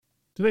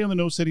Today on the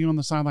No Sitting on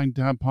the Sideline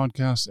Dad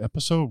podcast,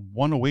 episode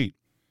 108.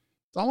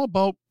 It's all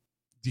about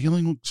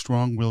dealing with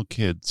strong-willed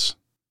kids,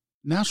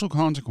 natural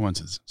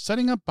consequences,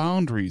 setting up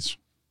boundaries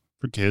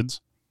for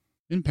kids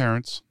and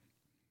parents.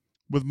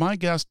 With my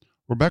guest,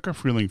 Rebecca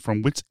Freeling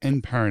from Wits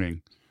End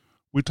Parenting.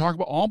 We talk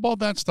about all about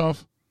that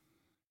stuff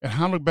and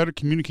how to better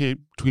communicate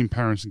between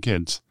parents and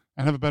kids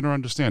and have a better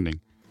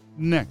understanding.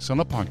 Next on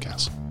the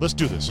podcast. Let's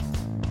do this.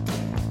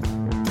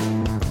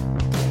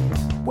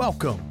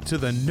 Welcome to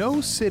the No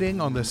Sitting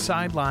on the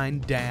Sideline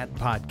Dad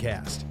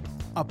podcast,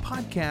 a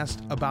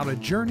podcast about a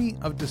journey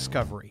of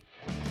discovery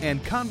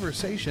and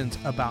conversations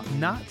about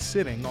not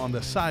sitting on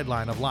the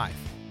sideline of life.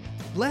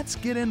 Let's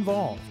get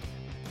involved.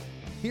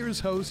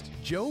 Here's host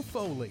Joe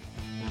Foley.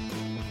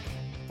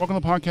 Welcome to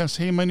the podcast.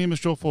 Hey, my name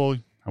is Joe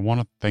Foley. I want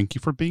to thank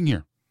you for being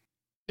here.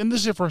 And this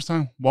is your first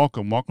time,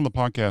 welcome to the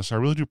podcast. I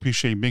really do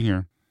appreciate being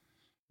here.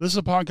 This is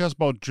a podcast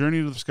about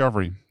journey to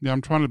discovery. Yeah,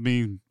 I'm trying to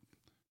be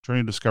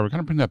journey to discovery,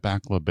 kind of bring that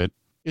back a little bit.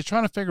 It's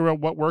trying to figure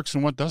out what works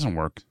and what doesn't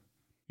work.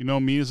 You know,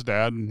 me as a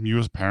dad, and you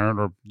as a parent,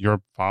 or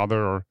your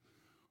father,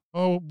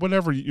 or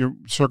whatever your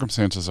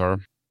circumstances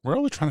are. We're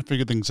always trying to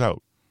figure things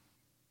out.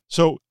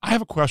 So I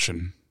have a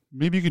question.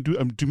 Maybe you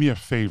could do me a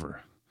favor.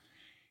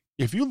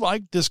 If you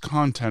like this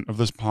content of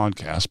this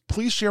podcast,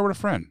 please share with a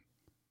friend.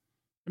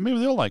 And maybe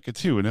they'll like it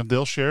too. And if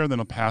they'll share,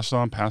 then I'll pass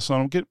it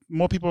on. Get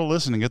more people to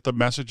listen and get the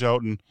message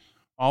out and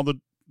all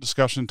the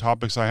discussion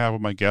topics I have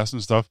with my guests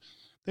and stuff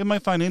they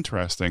might find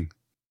interesting.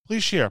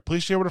 Please share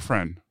with a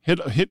friend. Hit,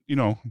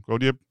 go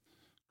to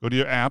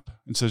your app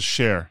and says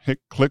share.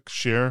 Click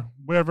share,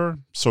 whatever,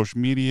 social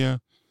media,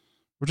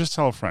 or just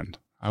tell a friend.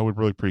 I would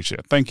really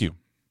appreciate it. Thank you.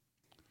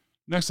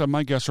 Next up,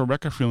 my guest,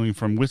 Rebecca Freeling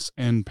from Wits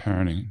End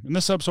Parenting. In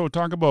this episode, we'll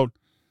talk about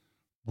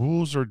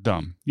rules are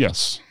dumb.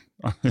 Yes.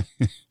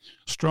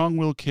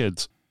 Strong-willed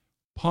kids,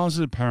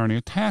 positive parenting,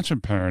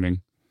 attachment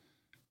parenting,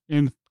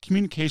 and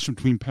communication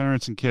between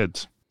parents and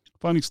kids.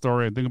 Funny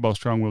story, I think about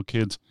strong-willed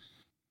kids.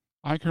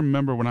 I can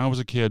remember when I was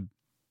a kid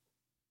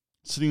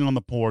sitting on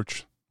the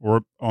porch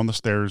or on the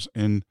stairs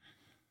and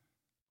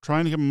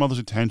trying to get my mother's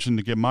attention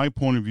to get my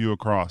point of view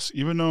across.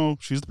 Even though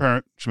she's the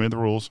parent, she made the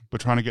rules,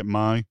 but trying to get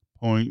my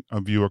point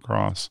of view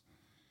across.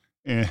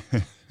 And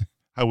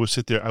I would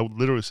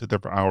literally sit there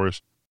for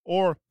hours.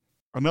 Or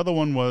another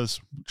one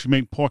was she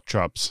made pork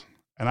chops.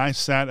 And I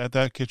sat at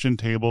that kitchen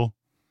table.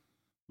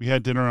 We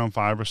had dinner around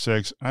 5 or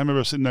 6. I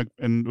remember sitting there,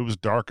 and it was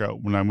dark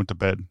out when I went to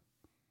bed.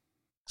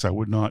 I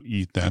would not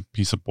eat that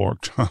piece of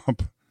pork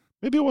chop.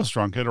 Maybe I was a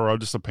strong kid or I was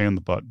just a pain in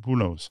the butt. Who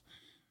knows?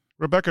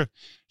 Rebecca,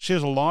 she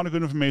has a lot of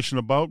good information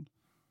about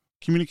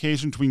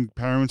communication between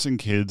parents and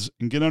kids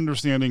and get an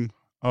understanding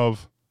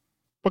of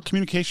what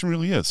communication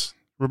really is.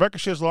 Rebecca,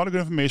 she has a lot of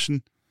good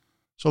information,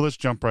 so let's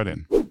jump right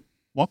in.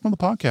 Welcome to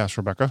the podcast,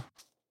 Rebecca.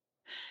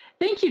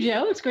 Thank you,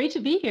 Joe. It's great to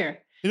be here.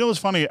 You know, it's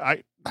funny.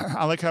 I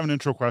like having an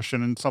intro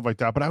question and stuff like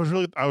that, but I was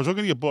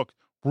looking at your book,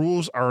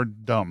 Rules Are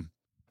Dumb.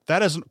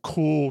 That is a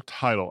cool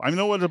title. I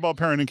know it's about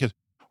parenting kids.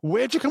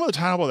 Where'd you come up with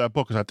the title of that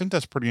book? Because I think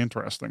that's pretty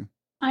interesting.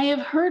 I have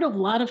heard a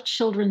lot of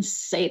children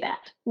say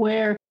that,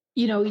 where,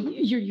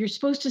 you're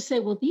supposed to say,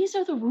 well, these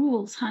are the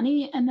rules,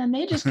 honey. And then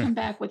they just come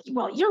back with,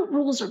 well, your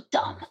rules are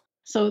dumb.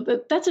 So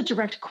that's a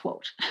direct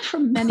quote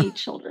from many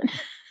children.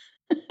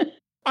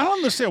 I don't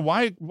understand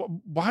why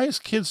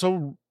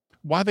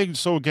are they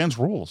so against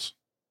rules?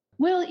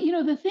 Well,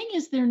 the thing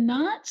is, they're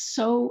not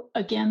so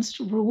against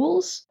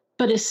rules,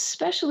 but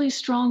especially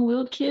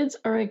strong-willed kids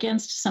are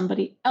against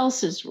somebody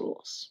else's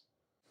rules.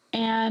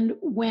 And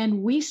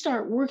when we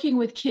start working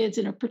with kids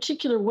in a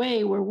particular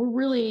way where we're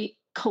really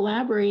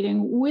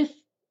collaborating with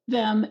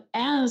them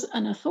as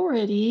an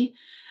authority,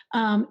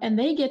 and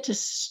they get to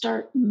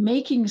start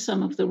making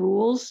some of the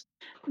rules,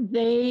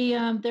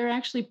 they're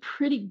actually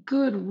pretty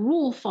good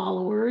rule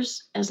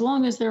followers, as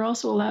long as they're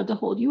also allowed to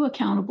hold you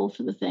accountable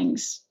for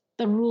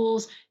the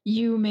rules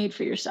you made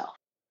for yourself.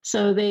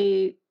 So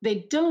they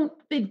know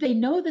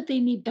that they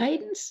need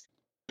guidance,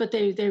 but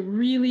they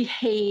really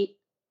hate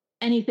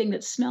anything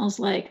that smells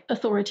like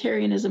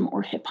authoritarianism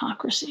or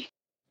hypocrisy.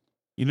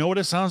 You know what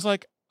it sounds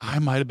like? I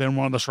might have been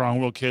one of the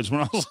strong-willed kids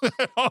when I was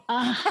little.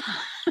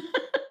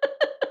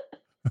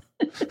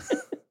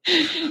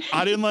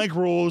 I didn't like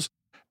rules,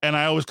 and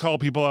I always called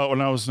people out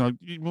when I was like,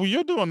 well,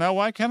 you're doing that.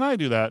 Why can't I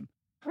do that?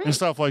 Right. And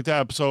stuff like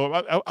that. So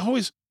I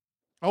always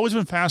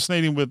been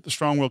fascinated with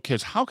strong-willed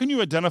kids. How can you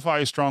identify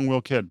a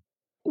strong-willed kid?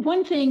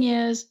 One thing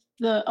is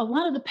a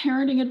lot of the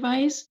parenting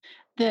advice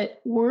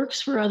that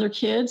works for other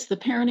kids, the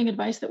parenting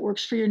advice that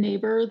works for your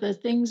neighbor, the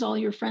things all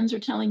your friends are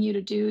telling you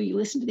to do, you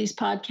listen to these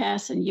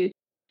podcasts and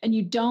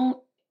you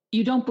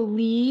don't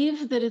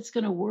believe that it's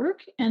going to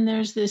work. And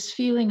there's this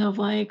feeling of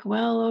like,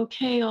 well,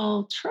 okay,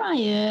 I'll try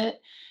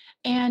it.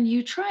 And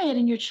you try it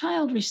and your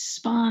child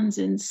responds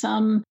in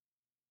some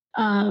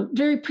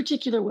very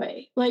particular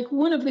way. Like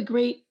one of the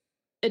great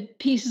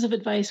pieces of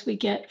advice we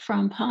get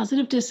from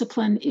Positive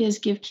Discipline is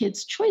give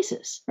kids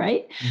choices,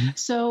 right? Mm-hmm.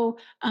 So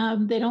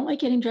they don't like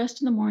getting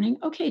dressed in the morning.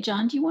 Okay,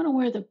 John, do you want to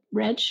wear the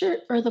red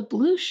shirt or the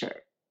blue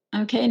shirt?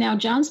 Okay, now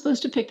John's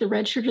supposed to pick the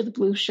red shirt or the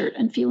blue shirt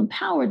and feel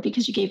empowered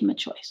because you gave him a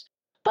choice.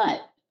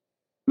 But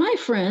my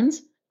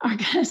friends are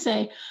going to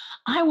say,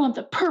 I want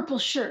the purple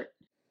shirt.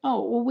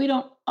 Oh, well, we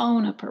don't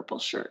own a purple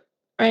shirt,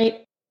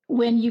 right?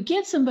 When you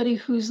get somebody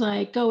who's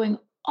like going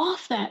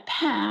off that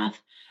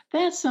path,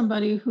 that's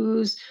somebody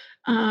who's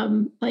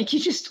like you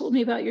just told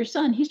me about your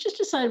son. He's just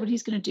decided what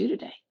he's going to do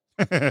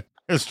today.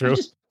 It's true.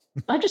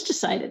 I just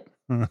decided.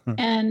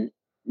 And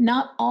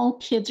not all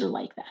kids are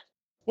like that.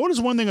 What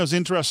is one thing I was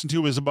interested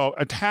too is about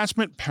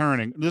attachment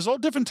parenting. There's all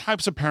different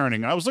types of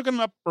parenting. I was looking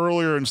up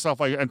earlier and stuff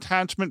like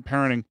attachment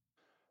parenting.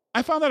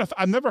 I found that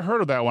I've never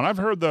heard of that one. I've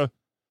heard the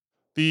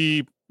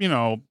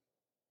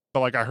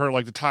like I heard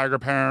like the tiger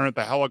parent,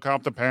 the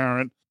helicopter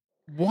parent.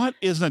 What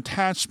is an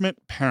attachment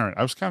parent?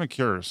 I was kind of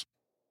curious.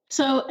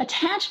 So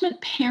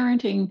attachment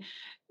parenting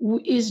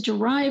is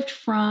derived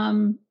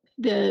from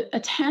the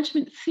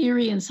attachment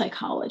theory in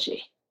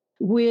psychology,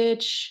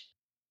 which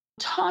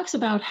talks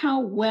about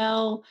how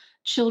well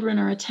children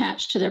are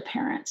attached to their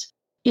parents.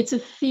 It's a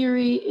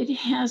theory. It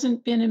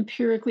hasn't been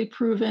empirically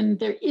proven.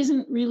 There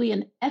isn't really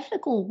an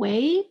ethical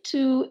way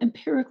to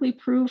empirically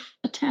prove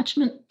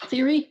attachment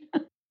theory.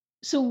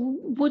 So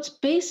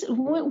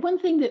one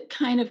thing that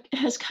kind of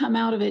has come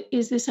out of it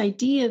is this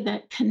idea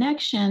that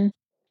connection,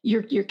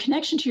 your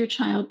connection to your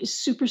child is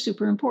super,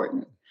 super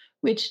important,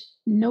 which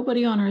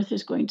nobody on earth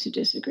is going to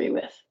disagree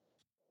with.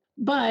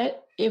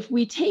 But if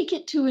we take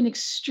it to an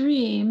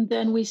extreme,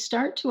 then we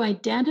start to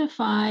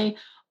identify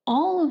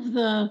all of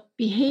the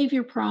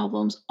behavior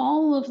problems,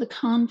 all of the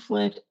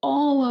conflict,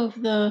 all of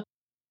the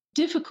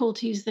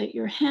difficulties that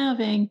you're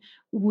having.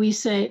 We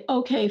say,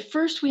 okay,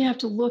 first we have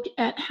to look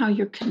at how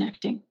you're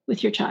connecting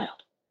with your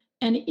child.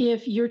 And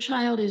if your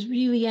child is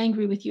really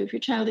angry with you, if your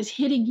child is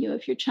hitting you,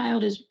 if your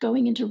child is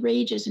going into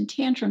rages and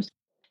tantrums,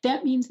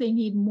 that means they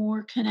need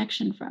more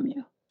connection from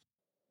you.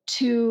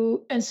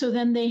 And so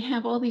then they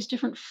have all these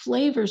different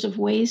flavors of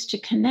ways to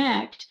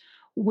connect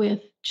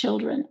with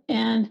children.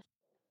 And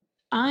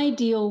I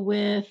deal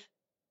with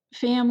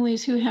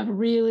families who have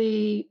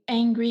really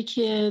angry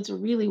kids or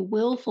really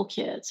willful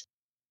kids.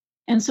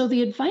 And so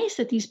the advice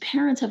that these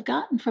parents have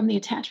gotten from the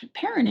attachment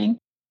parenting,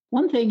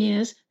 one thing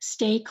is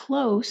stay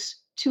close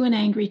to an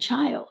angry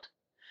child,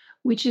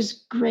 which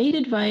is great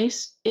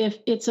advice if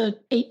it's an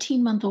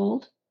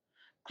 18-month-old,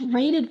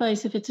 great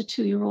advice if it's a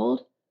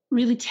 2-year-old,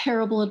 really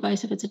terrible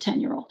advice if it's a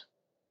 10-year-old.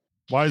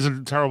 Why is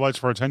it terrible advice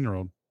for a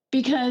 10-year-old?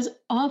 Because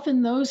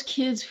often those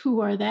kids who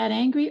are that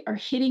angry are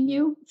hitting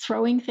you,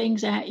 throwing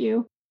things at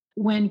you.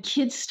 When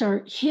kids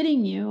start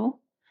hitting you,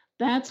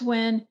 that's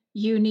when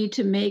you need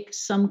to make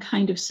some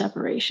kind of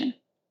separation.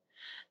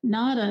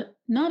 Not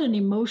an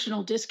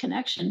emotional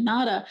disconnection,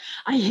 not a,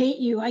 I hate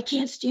you, I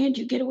can't stand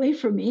you, get away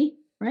from me,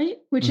 right?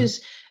 Which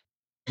is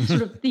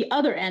sort of the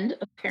other end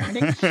of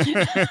parenting,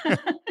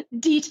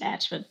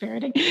 detachment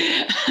parenting.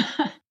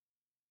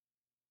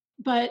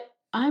 But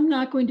I'm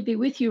not going to be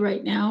with you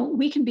right now.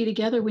 We can be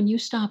together when you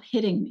stop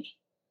hitting me.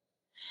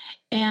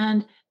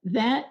 And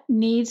that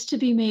needs to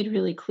be made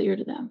really clear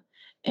to them.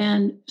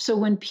 And so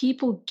when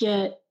people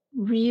get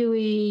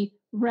really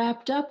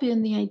wrapped up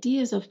in the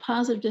ideas of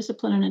positive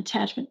discipline and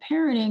attachment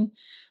parenting,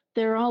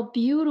 they're all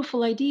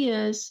beautiful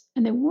ideas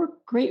and they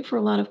work great for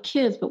a lot of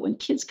kids. But when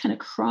kids kind of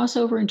cross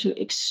over into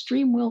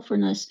extreme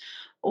willfulness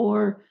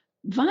or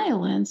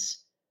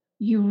violence,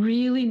 you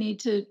really need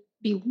to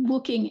be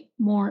looking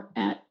more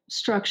at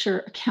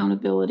structure,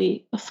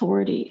 accountability,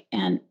 authority,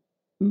 and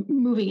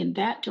moving in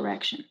that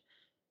direction,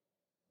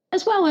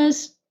 as well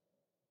as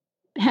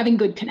having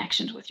good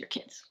connections with your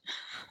kids.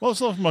 Well, it's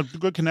about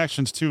good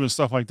connections too, and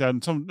stuff like that.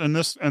 And some in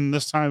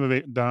this time of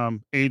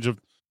age of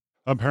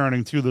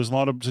parenting too, there's a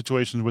lot of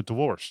situations with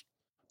divorce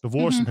and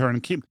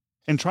parenting,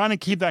 trying to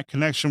keep that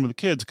connection with the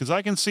kids. Because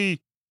I can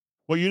see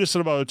what you just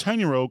said about a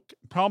 10-year-old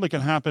probably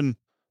can happen,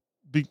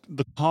 the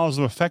cause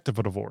and effect of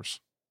a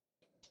divorce.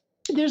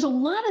 There's a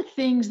lot of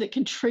things that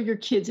can trigger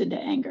kids into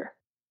anger.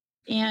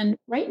 And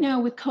right now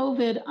with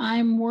COVID,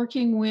 I'm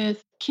working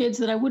with kids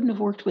that I wouldn't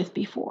have worked with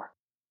before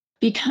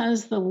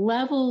because the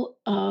level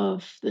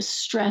of the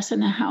stress in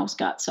the house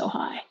got so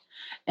high.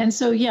 And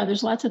so, yeah,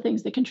 there's lots of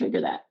things that can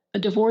trigger that. A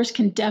divorce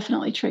can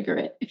definitely trigger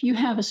it. If you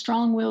have a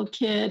strong-willed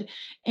kid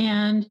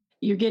and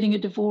you're getting a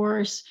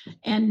divorce,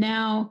 and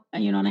now,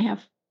 and I have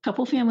a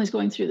couple families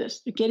going through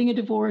this. They're getting a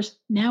divorce.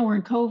 Now we're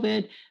in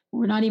COVID.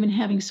 We're not even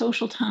having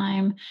social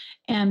time.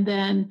 And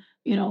then,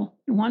 in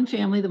one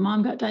family, the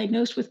mom got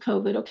diagnosed with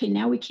COVID. Okay,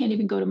 now we can't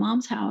even go to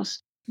mom's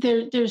house.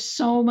 There's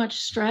so much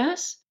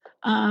stress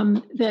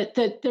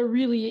that there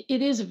really,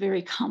 it is a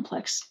very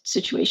complex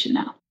situation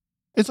now.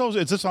 It's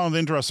just sounds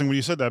interesting when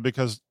you said that,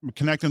 because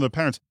connecting to the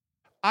parents,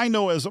 I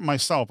know as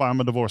myself, I'm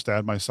a divorced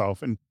dad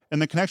myself, and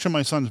the connection with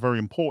my son is very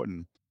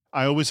important.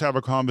 I always have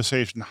a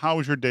conversation. How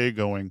is your day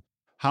going?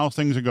 How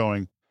things are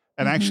going?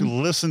 And actually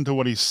listen to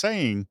what he's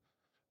saying.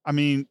 I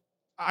mean,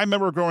 I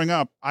remember growing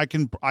up, I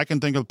can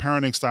think of the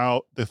parenting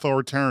style, the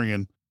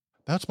authoritarian.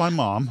 That's my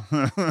mom.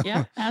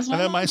 Yeah, as and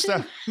then my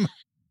step,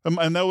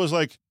 and that was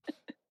like,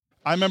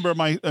 I remember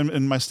my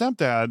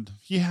stepdad,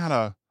 he had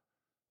a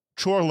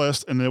chore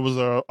list and there was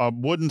a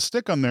wooden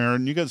stick on there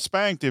and you got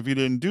spanked if you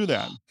didn't do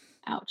that.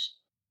 Ouch.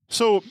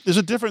 So is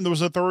it different? There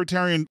was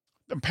authoritarian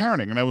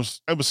parenting, and I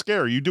was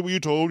scared. You did what you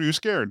told. You're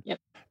scared. Yep.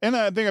 And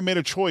I think I made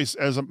a choice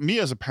as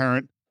a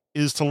parent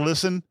is to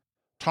listen,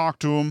 talk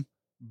to him,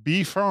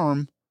 be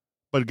firm,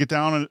 but get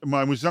down. When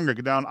I was younger,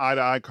 get down eye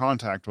to eye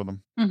contact with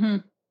him.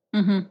 Mm-hmm.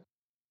 Mm-hmm.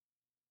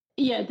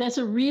 Yeah, that's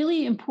a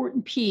really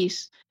important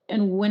piece.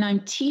 And when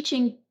I'm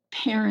teaching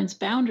parents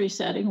boundary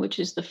setting, which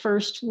is the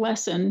first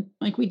lesson,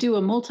 like we do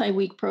a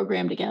multi-week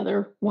program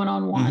together,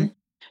 one-on-one.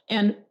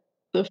 And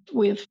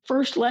with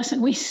first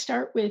lesson we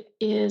start with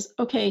is,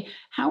 okay,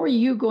 how are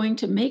you going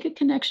to make a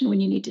connection when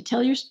you need to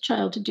tell your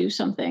child to do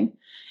something?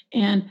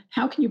 And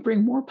how can you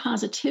bring more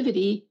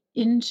positivity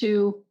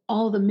into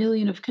all the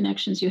million of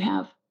connections you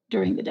have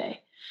during the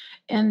day?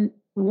 And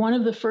one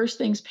of the first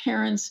things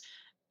parents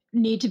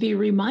need to be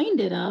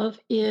reminded of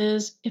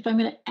is, if I'm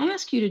going to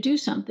ask you to do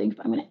something, if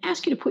I'm going to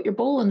ask you to put your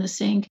bowl in the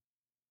sink,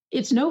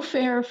 it's no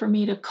fair for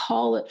me to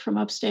call it from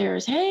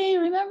upstairs, hey,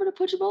 remember to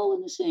put your bowl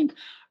in the sink,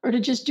 or to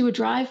just do a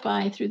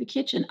drive-by through the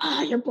kitchen.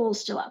 Your bowl's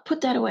still out.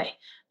 Put that away.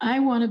 I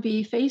want to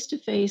be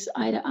face-to-face,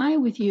 eye-to-eye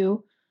with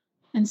you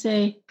and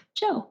say,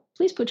 Joe,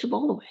 please put your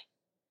bowl away.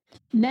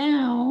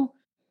 Now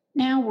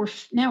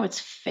it's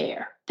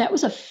fair. That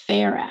was a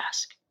fair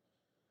ask.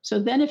 So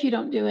then if you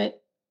don't do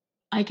it,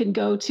 I can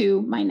go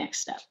to my next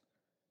step.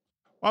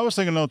 Well, I was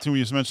thinking, though, too, when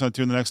you mentioned that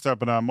too, in the next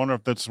step, and I wonder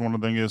if that's one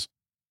of the things is,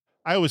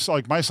 I always,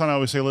 like my son, I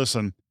always say,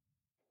 listen,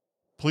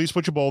 please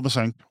put your bowl in the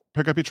sink,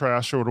 pick up your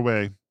trash, throw it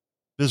away.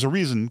 There's a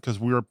reason, because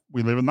we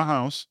live in the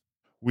house.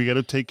 We got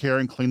to take care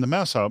and clean the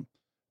mess up.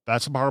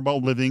 That's the part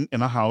about living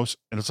in a house,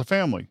 and it's a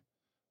family.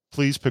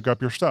 Please pick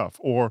up your stuff,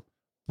 or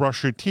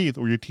brush your teeth,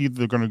 or your teeth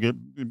are going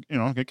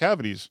to get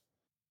cavities.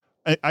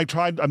 I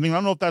tried. I mean, I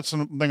don't know if that's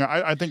something.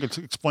 I think it's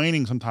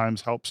explaining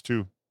sometimes helps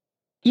too.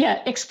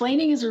 Yeah,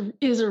 explaining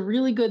is a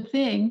really good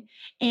thing,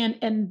 and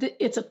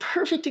it's a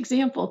perfect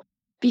example,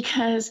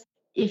 because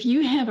if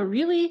you have a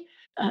really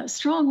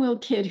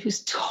strong-willed kid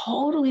who's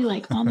totally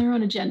like on their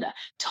own agenda,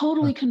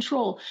 totally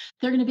control,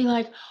 they're going to be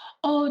like,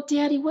 "Oh,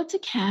 Daddy, what's a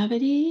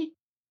cavity?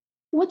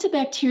 What's a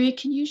bacteria?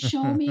 Can you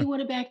show me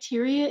what a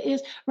bacteria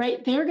is?"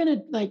 Right? They're going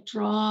to like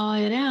draw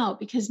it out,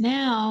 because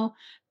now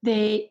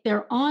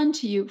they're on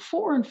to you.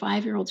 4 and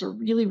 5-year-olds are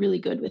really, really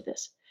good with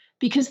this,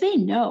 because they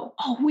know,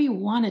 we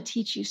want to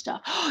teach you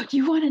stuff. Oh,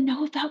 you want to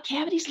know about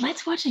cavities?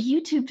 Let's watch a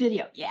YouTube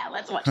video. Yeah,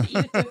 let's watch a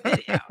YouTube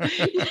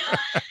video.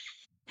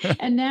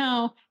 And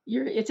now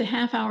it's a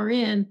half hour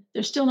in,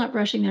 they're still not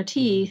brushing their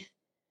teeth,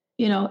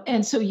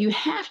 and so you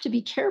have to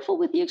be careful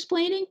with the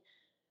explaining.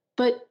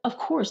 But of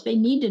course, they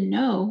need to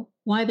know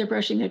why they're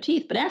brushing their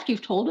teeth. But after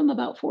you've told them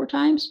about 4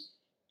 times,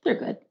 they're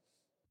good.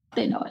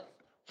 They know it.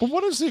 But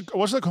what's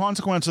the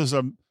consequences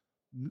of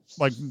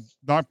like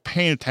not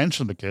paying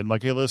attention to the kid?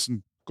 Like, hey,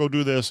 listen, go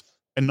do this,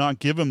 and not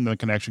give them the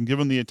connection, give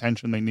them the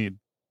attention they need.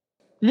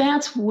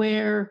 That's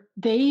where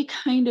they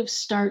kind of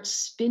start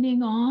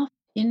spinning off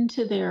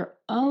into their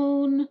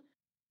own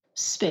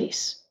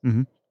space.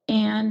 Mm-hmm.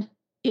 And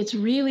it's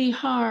really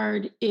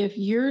hard if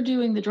you're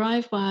doing the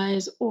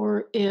drive-bys,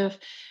 or if,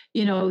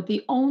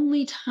 the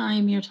only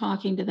time you're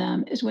talking to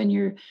them is when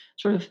you're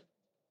sort of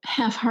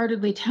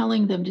half-heartedly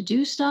telling them to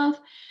do stuff.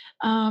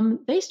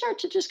 They start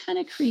to just kind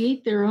of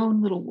create their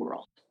own little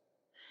world.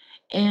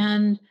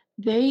 And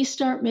they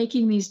start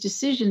making these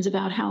decisions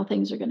about how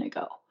things are going to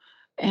go.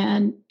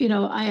 And,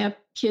 I have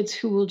kids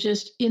who will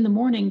just in the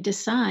morning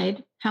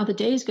decide how the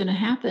day is going to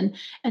happen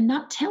and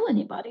not tell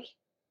anybody.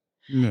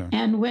 Yeah.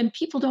 And when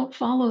people don't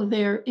follow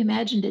their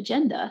imagined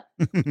agenda,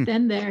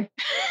 then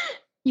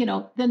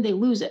then they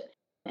lose it.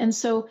 And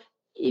so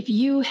if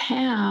you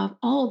have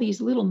all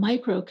these little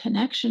micro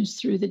connections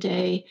through the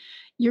day,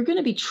 you're going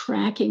to be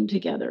tracking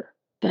together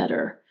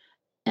better.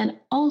 And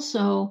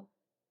also,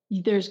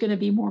 there's going to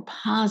be more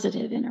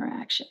positive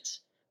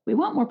interactions. We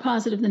want more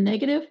positive than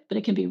negative, but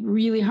it can be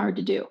really hard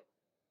to do.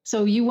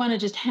 So you want to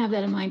just have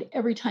that in mind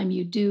every time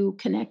you do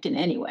connect in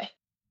any way.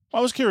 I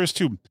was curious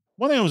too.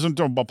 One thing I was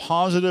into about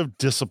positive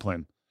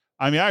discipline.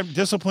 I mean, I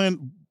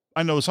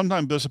know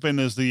sometimes discipline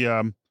is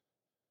the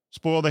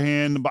spoil the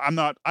hand, but I'm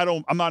not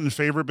in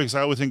favor, because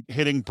I always think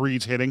hitting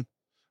breeds hitting,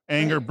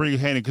 anger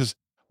breeds hitting. Because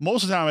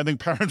most of the time, I think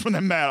parents, when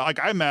they're mad, like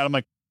I'm mad, I'm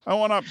like, I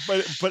want to,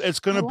 but it's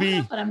going to be,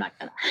 but I'm not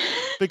going to.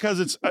 Because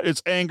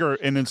it's anger,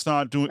 and it's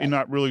not you're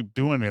not really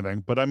doing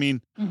anything. But I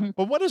mean,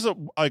 but what is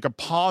a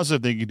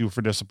positive thing you do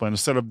for discipline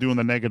instead of doing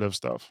the negative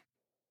stuff?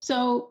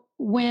 So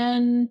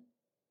when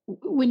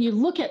you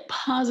look at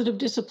positive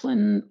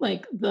discipline,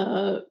 like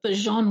the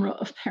genre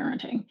of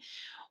parenting,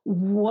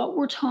 what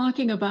we're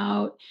talking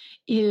about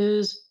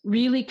is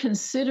really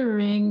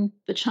considering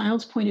the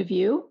child's point of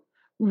view,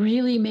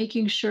 really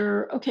making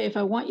sure, okay, if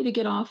I want you to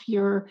get off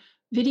your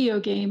video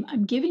game,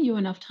 I'm giving you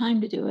enough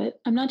time to do it.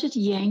 I'm not just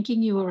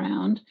yanking you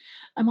around.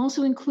 I'm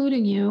also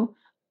including you,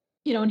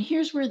 and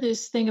here's where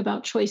this thing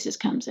about choices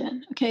comes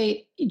in.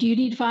 Okay, do you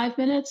need 5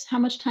 minutes? How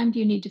much time do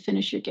you need to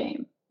finish your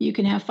game? You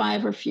can have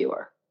 5 or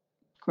fewer.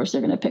 Of course,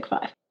 they're going to pick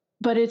 5.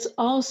 But it's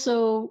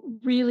also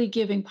really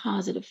giving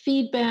positive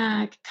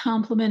feedback,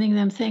 complimenting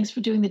them. Thanks for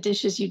doing the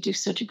dishes. You do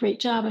such a great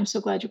job. I'm so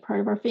glad you're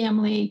part of our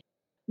family.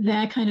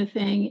 that kind of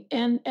thing.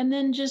 And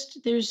then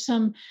just there's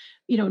some,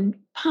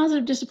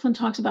 positive discipline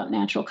talks about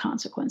natural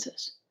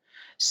consequences.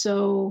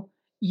 So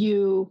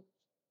you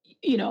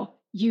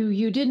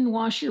didn't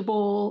wash your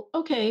bowl.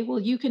 Okay, well,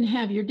 you can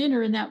have your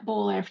dinner in that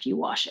bowl after you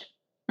wash it,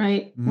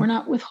 right? Mhm. We're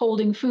not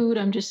withholding food.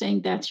 I'm just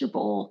saying that's your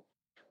bowl.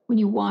 When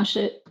you wash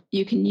it,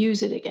 you can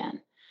use it again.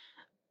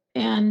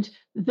 And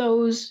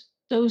those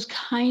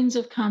kinds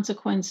of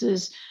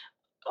consequences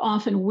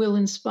often will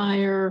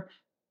inspire,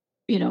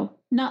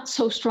 not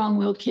so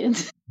strong-willed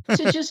kids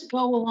to just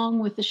go along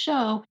with the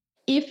show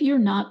if you're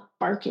not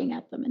barking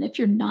at them and if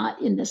you're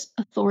not in this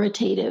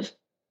authoritative,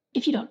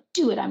 if you don't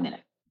do it, I'm going to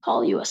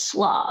call you a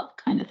slob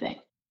kind of thing.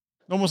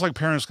 Almost like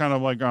parents kind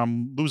of like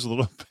lose a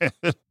little bit.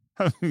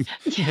 They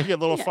get a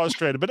little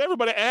frustrated, but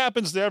it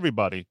happens to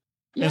everybody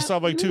and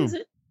stuff like too.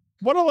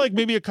 What are like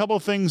maybe a couple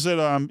of things that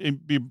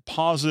it'd be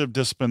positive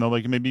discipline, or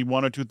like maybe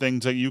one or two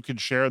things that you could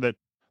share that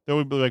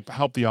would be like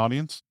help the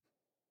audience?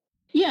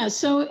 Yeah.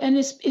 So, and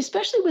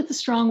especially with the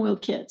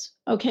strong-willed kids.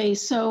 Okay.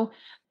 So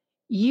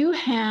you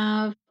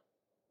have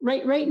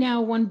right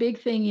now, one big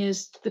thing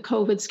is the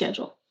COVID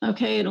schedule.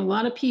 Okay. And a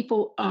lot of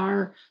people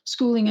are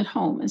schooling at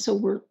home. And so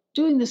we're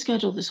doing the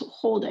schedule this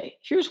whole day.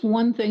 Here's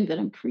one thing that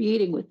I'm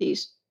creating with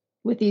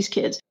these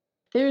kids.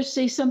 There's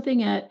say something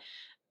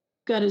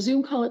got a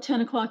Zoom call at 10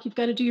 o'clock. You've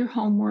got to do your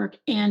homework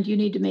and you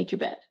need to make your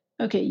bed.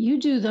 Okay. You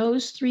do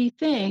those 3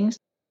 things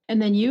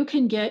and then you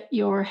can get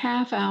your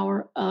half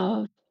hour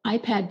of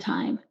iPad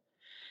time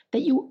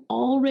that you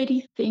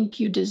already think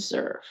you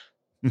deserve.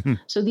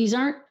 So these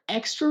aren't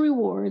extra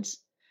rewards.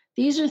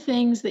 These are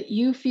things that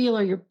you feel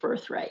are your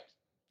birthright.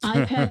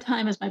 iPad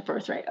time is my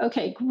birthright.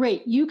 Okay,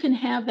 great. You can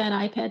have that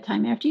iPad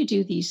time after you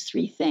do these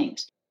 3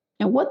 things.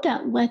 And what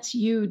that lets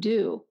you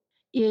do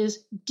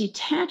is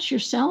detach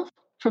yourself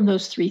from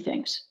those 3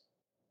 things.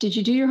 Did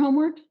you do your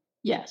homework?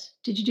 Yes.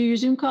 Did you do your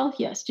Zoom call?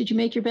 Yes. Did you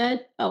make your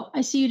bed? Oh, I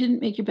see you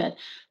didn't make your bed.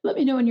 Let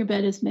me know when your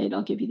bed is made.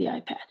 I'll give you the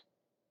iPad.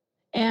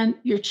 And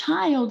your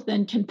child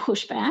then can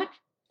push back,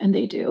 and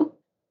they do.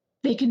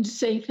 They can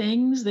say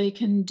things, they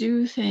can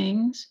do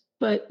things,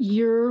 but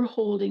you're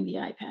holding the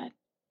iPad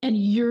and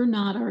you're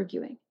not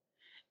arguing.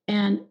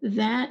 And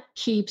that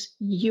keeps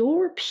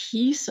your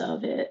piece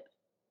of it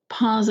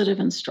positive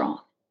and strong.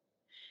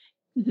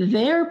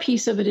 Their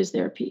piece of it is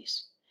their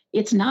piece.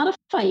 It's not a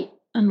fight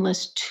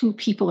unless 2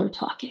 people are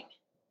talking.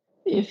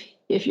 If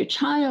your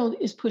child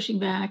is pushing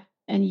back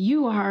and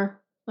you are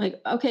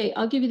like, okay,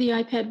 I'll give you the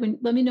iPad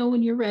let me know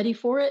when you're ready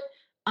for it.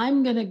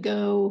 I'm going to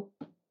go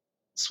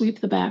sweep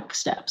the back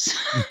steps,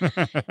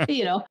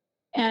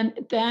 and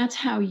that's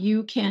how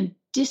you can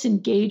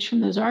disengage from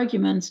those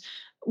arguments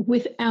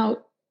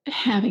without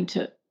having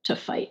to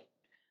fight.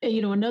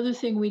 Another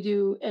thing we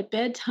do at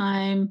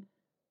bedtime,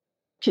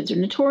 kids are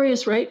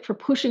notorious, right, for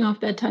pushing off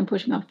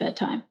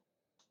bedtime.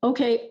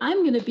 Okay,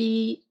 I'm going to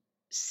be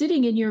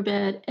sitting in your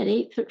bed at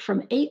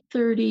from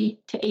 8:30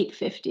 to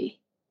 8:50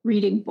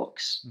 reading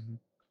books. Mm-hmm.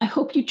 I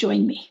hope you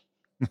join me.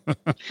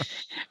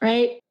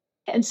 Right?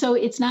 And so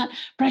it's not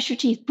brush your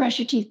teeth. Come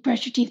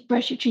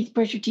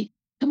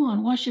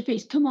on, wash your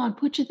face. Come on,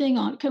 put your thing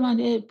on. Come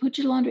on, put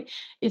your laundry.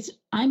 It's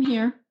I'm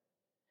here.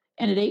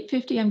 And at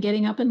 8:50, I'm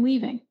getting up and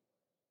leaving.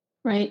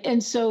 Right?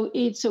 And so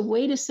it's a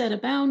way to set a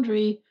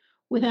boundary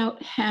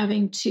without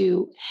having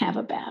to have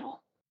a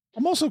battle.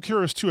 I'm also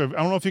curious too. I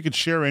don't know if you could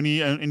share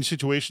any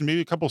situation,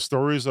 maybe a couple of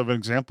stories of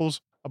examples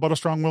about a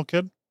strong-willed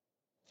kid.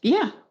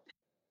 Yeah.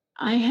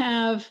 I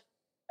have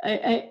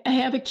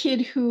a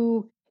kid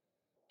who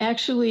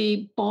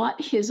actually bought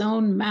his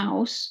own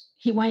mouse.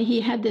 He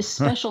had this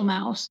special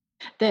mouse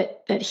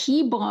that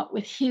he bought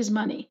with his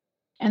money.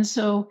 And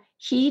so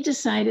he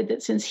decided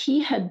that since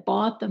he had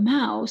bought the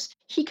mouse,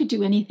 he could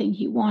do anything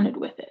he wanted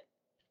with it,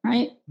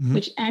 right? Mm-hmm.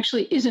 Which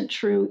actually isn't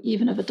true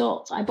even of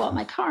adults. I bought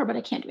my car, but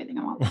I can't do anything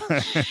I want with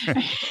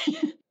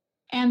it.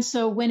 And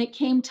so when it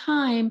came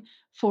time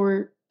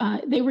for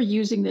they were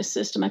using this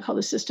system. I call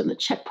the system the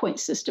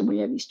checkpoint system, where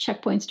you have these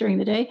checkpoints during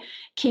the day.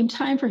 Came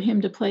time for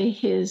him to play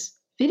his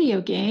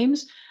video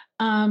games.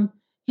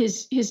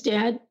 His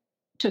dad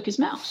took his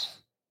mouse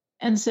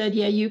and said,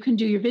 yeah, you can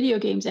do your video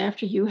games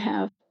after you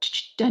have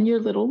done your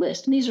little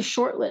list. And these are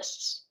short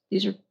lists.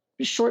 These are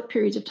short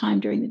periods of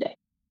time during the day.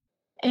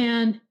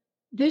 And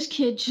this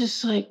kid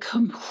just like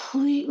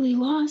completely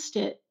lost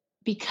it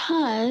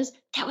because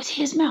that was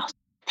his mouse.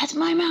 That's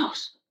my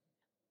mouse.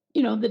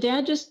 The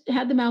dad just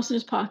had the mouse in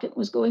his pocket,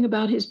 was going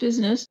about his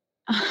business.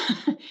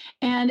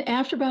 And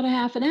after about a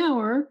half an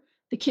hour,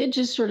 the kid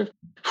just sort of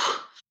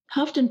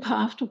huffed and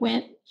puffed,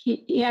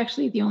 he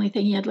actually, the only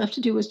thing he had left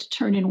to do was to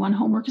turn in one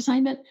homework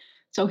assignment.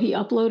 So he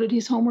uploaded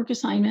his homework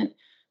assignment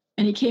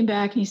and he came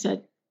back and he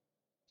said,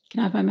 can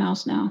I have my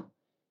mouse now?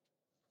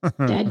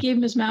 Dad gave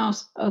him his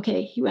mouse.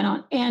 Okay, he went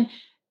on. And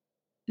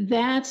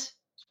that's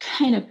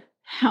kind of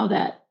how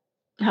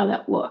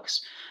that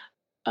looks.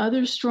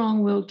 Other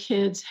strong-willed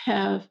kids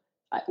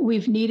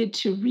we've needed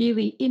to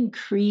really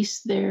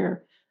increase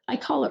I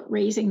call it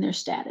raising their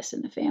status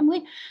in the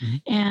family. Mm-hmm.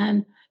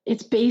 And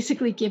it's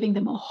basically giving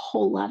them a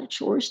whole lot of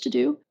chores to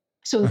do.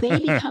 So they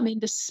become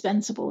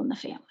indispensable in the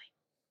family.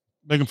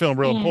 Make them feel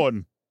real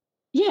important.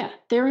 Yeah,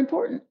 they're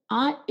important.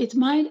 It's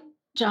my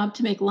job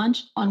to make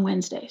lunch on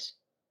Wednesdays.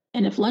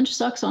 And if lunch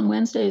sucks on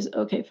Wednesdays,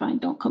 okay, fine,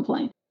 don't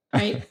complain.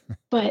 Right.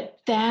 But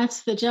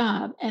that's the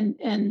job.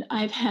 And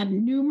I've had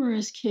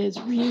numerous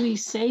kids really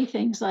say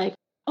things like,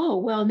 oh,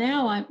 well,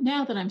 now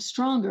that I'm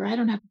stronger, I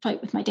don't have to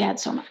fight with my dad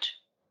so much.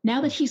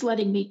 Now that he's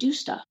letting me do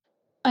stuff,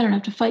 I don't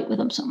have to fight with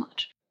him so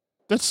much.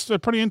 That's a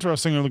pretty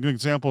interesting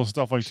example of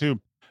stuff like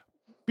too.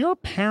 You're a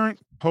parent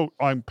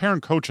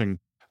coaching.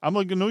 I'm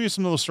like, I know you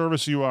some of the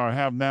service you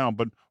have now,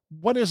 but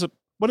what is it?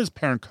 What is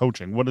parent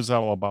coaching? What is that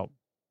all about?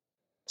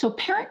 So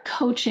parent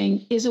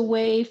coaching is a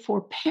way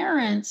for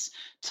parents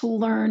to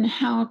learn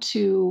how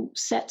to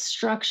set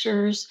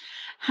structures,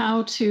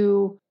 how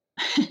to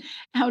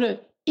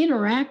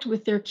interact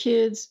with their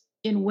kids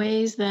in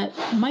ways that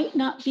might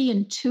not be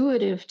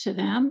intuitive to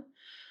them,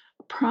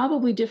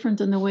 probably different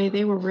than the way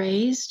they were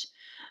raised.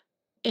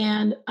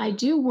 And I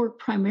do work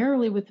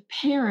primarily with the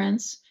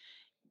parents.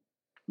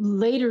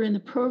 Later in the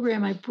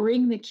program, I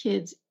bring the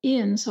kids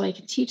in so I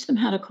can teach them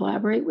how to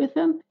collaborate with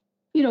them.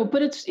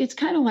 But it's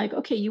kind of like,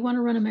 okay, you want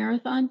to run a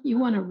marathon, you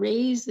want to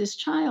raise this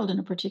child in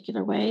a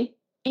particular way,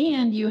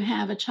 and you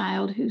have a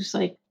child who's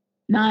like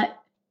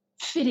not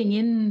fitting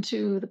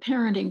into the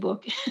parenting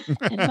book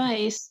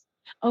advice.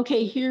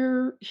 Okay,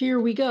 here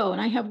we go.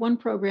 And I have one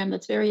program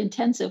that's very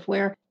intensive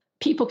where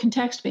people can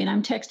text me and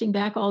I'm texting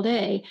back all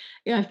day.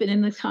 I've been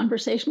in this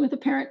conversation with a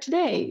parent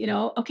today,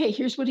 okay,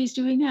 here's what he's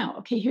doing now.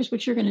 Okay, here's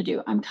what you're going to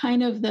do. I'm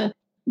kind of the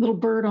little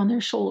bird on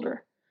their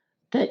shoulder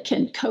that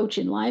can coach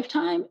in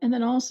lifetime. And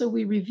then also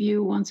we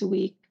review once a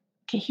week.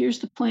 Okay, here's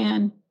the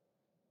plan.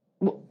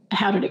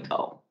 How did it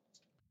go?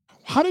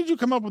 How did you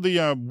come up with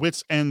the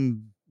Wits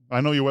End?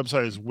 I know your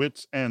website is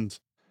Wits End.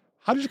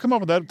 How did you come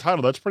up with that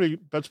title? That's pretty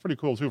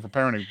cool too for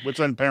parenting. Wits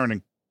End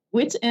Parenting.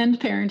 Wits End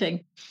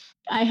Parenting.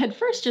 I had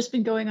first just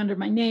been going under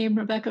my name,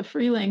 Rebecca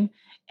Freeling.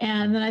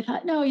 And then I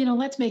thought, no,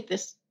 let's make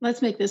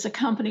this a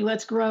company.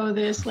 Let's grow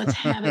this. Let's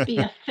have it be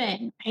a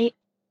thing. Right.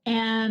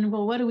 And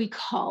well, what do we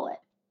call it?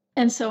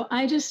 And so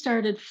I just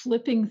started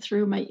flipping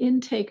through my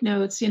intake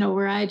notes,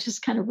 where I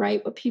just kind of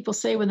write what people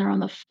say when they're on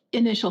the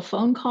initial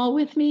phone call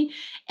with me.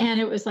 And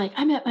it was like,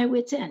 I'm at my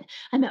wit's end.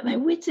 I'm at my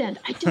wit's end.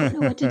 I don't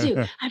know what to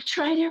do. I've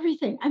tried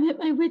everything. I'm at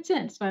my wit's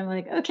end. So I'm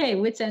like, okay,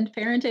 Wits End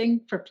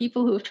Parenting for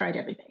people who have tried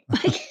everything.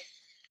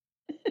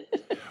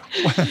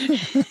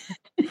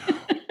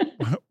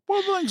 One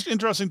of the things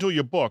interesting to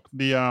your book,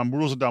 the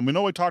Rules of Dumb. We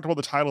know we talked about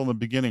the title in the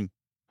beginning,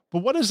 but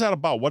what is that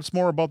about? What's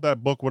more about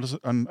that book? What is it?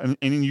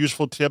 Any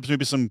useful tips?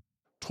 Maybe some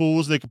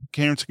tools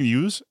parents can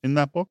use in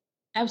that book?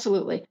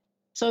 Absolutely.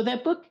 So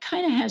that book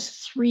kind of has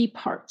 3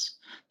 parts.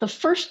 The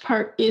first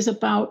part is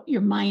about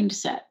your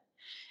mindset.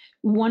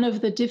 One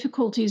of the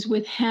difficulties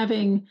with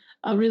having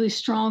a really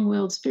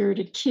strong-willed,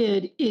 spirited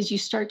kid is you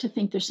start to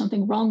think there's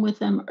something wrong with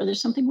them or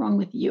there's something wrong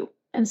with you.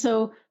 And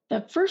so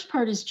the first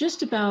part is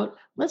just about,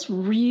 let's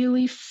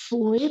really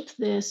flip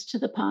this to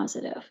the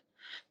positive.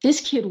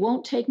 This kid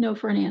won't take no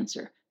for an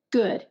answer.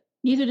 Good.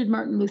 Neither did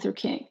Martin Luther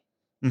King.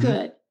 Mm-hmm.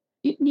 Good.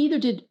 Neither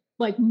did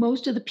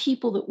most of the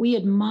people that we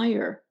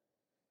admire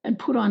and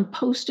put on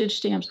postage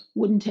stamps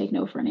wouldn't take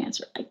no for an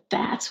answer.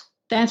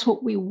 That's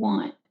what we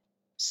want.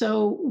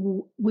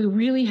 So we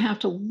really have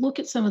to look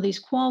at some of these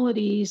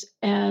qualities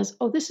as,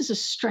 oh, this is a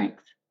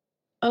strength.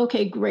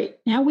 Okay, great.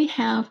 Now we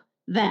have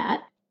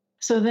that.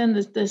 So then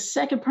the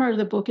second part of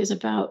the book is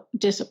about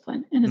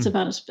discipline, and it's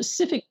about a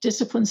specific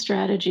discipline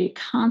strategy,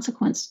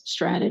 consequence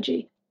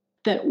strategy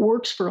that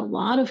works for a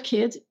lot of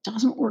kids. It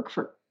doesn't work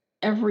for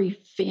every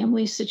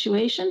family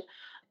situation,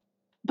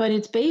 but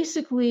it's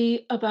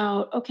basically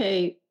about,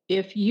 okay,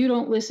 if you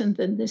don't listen,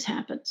 then this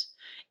happens.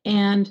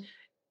 And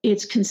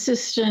it's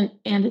consistent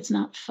and it's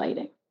not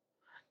fighting.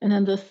 And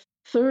then the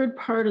third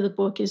part of the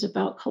book is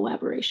about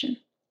collaboration,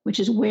 which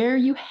is where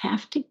you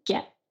have to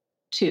get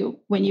to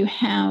when you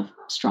have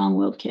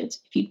strong-willed kids.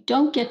 If you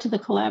don't get to the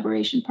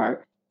collaboration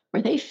part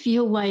where they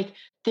feel like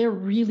they're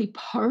really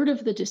part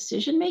of the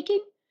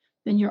decision-making,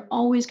 then you're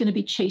always going to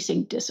be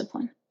chasing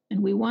discipline.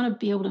 And we want to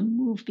be able to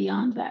move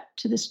beyond that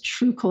to this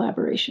true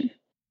collaboration.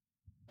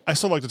 I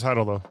still like the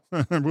title,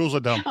 though. Rules are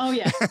dumb. Oh,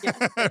 yeah.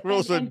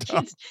 Rules are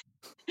dumb.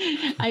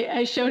 Kids,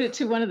 I showed it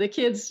to one of the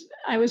kids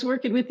I was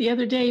working with the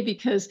other day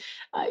because,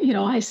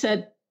 I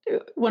said,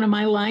 one of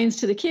my lines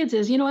to the kids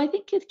is, I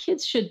think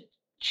kids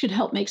should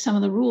help make some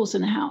of the rules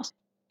in the house.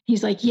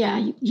 He's like,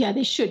 yeah,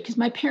 they should, because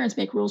my parents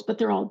make rules, but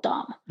they're all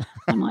dumb.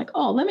 I'm like,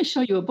 oh, let me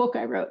show you a book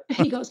I wrote.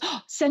 He goes, oh,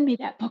 send me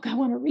that book. I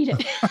want to read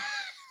it.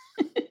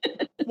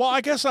 Well,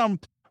 I guess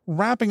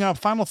wrapping up,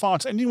 final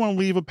thoughts. Anyone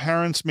leave with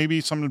parents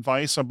maybe some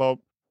advice about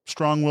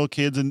strong-willed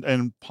kids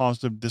and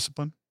positive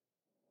discipline?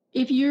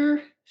 If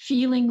you're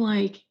feeling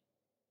like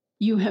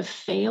you have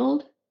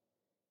failed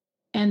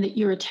and that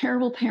you're a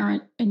terrible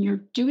parent and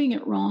you're doing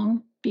it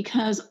wrong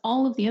because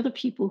all of the other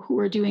people who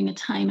are doing a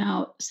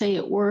timeout say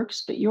it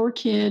works, but your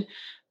kid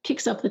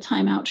picks up the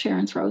timeout chair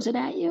and throws it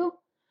at you,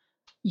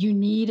 you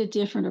need a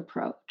different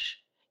approach.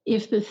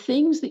 If the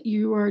things that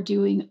you are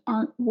doing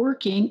aren't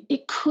working,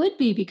 it could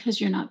be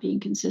because you're not being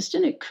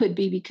consistent. It could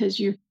be because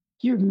you're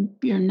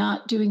you're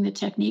not doing the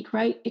technique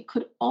right. It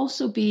could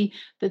also be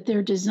that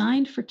they're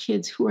designed for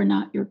kids who are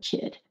not your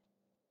kid.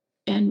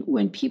 And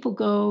when people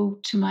go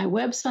to my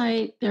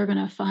website, they're going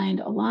to find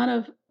a lot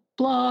of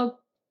blog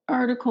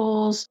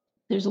articles.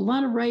 There's a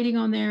lot of writing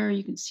on there.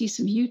 You can see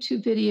some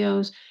YouTube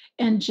videos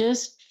and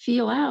just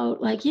feel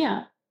out like,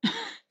 yeah,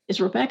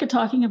 is Rebecca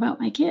talking about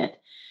my kid?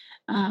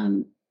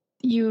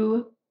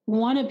 You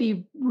want to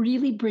be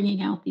really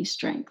bringing out these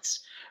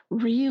strengths,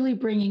 really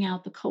bringing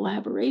out the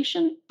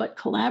collaboration, but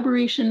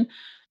collaboration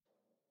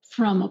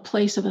from a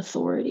place of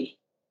authority.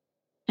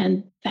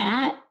 And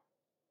that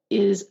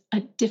is a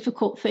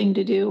difficult thing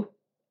to do.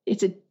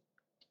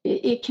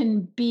 It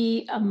can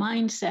be a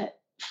mindset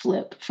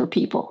flip for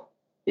people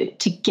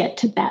to get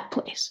to that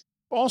place.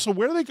 Also,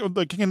 where do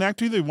they connect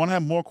to you? They want to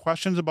have more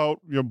questions about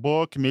your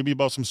book and maybe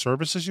about some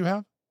services you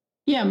have?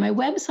 Yeah, my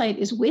website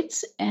is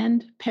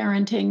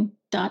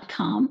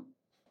witsandparenting.com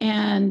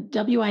and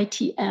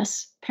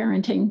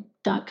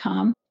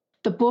witsparenting.com.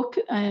 The book,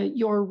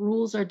 Your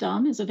Rules Are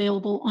Dumb, is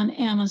available on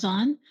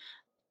Amazon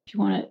if you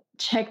want to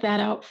check that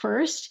out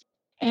first.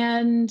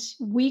 And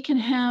we can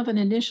have an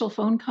initial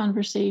phone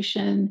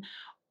conversation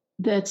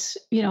that's,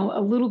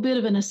 a little bit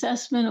of an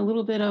assessment, a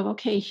little bit of,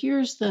 okay, here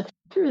are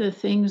the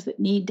things that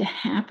need to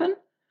happen.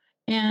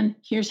 And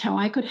here's how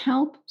I could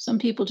help. Some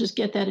people just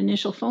get that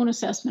initial phone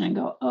assessment and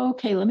go,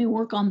 okay, let me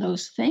work on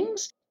those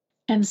things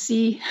and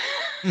see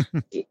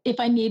if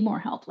I need more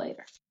help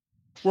later.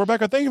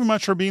 Rebecca, thank you very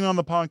much for being on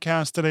the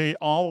podcast today.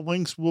 All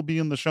links will be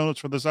in the show notes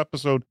for this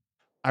episode.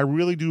 I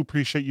really do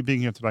appreciate you being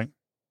here tonight.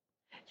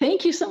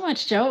 Thank you so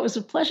much, Joe. It was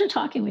a pleasure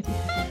talking with you.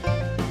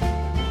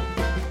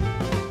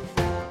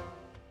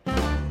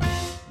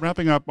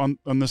 Wrapping up on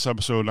this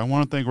episode, I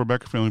want to thank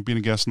Rebecca for being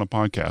a guest on the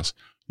podcast.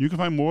 You can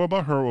find more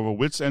about her over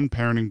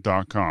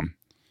witsandparenting.com.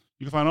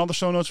 You can find all the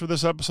show notes for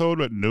this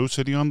episode at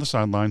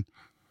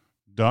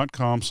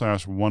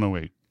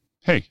nosittingonthesideline.com/108.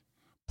 Hey,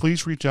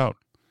 please reach out.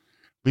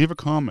 Leave a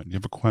comment. You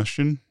have a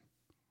question?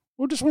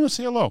 Or just want to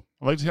say hello.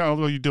 I'd like to hear how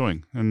you're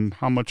doing and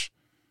how much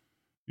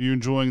you're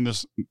enjoying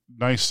this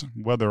nice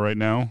weather right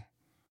now.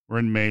 We're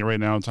in May right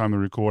now, time of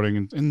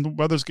recording, and the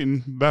weather's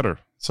getting better.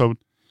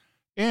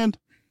 And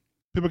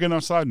people are getting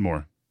outside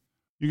more.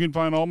 You can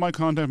find all my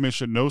contact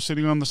information at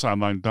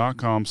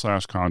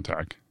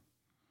nosittingonthesideline.com/contact.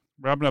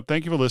 Wrapping up,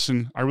 thank you for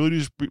listening. I really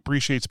do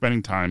appreciate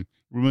spending time. It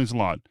really means a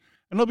lot.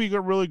 And hope you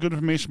got really good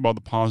information about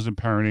the positive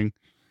parenting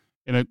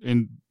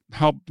and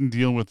help in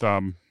dealing with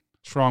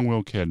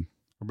strong-willed kid.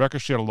 Rebecca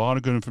shared a lot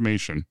of good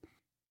information.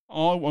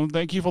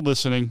 Thank you for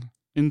listening.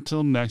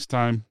 Until next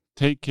time,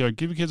 take care.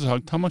 Give your kids a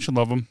hug. Tell them how much you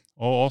love them.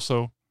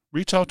 Also,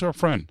 reach out to a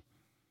friend.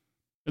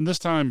 And this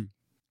time,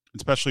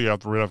 especially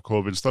after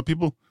COVID stuff,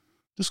 people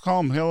just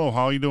call them, hello,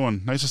 how are you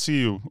doing? Nice to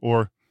see you.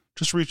 Or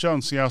just reach out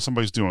and see how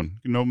somebody's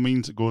doing. It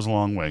means it goes a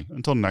long way.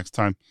 Until next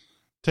time,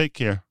 take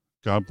care.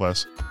 God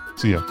bless.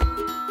 See ya.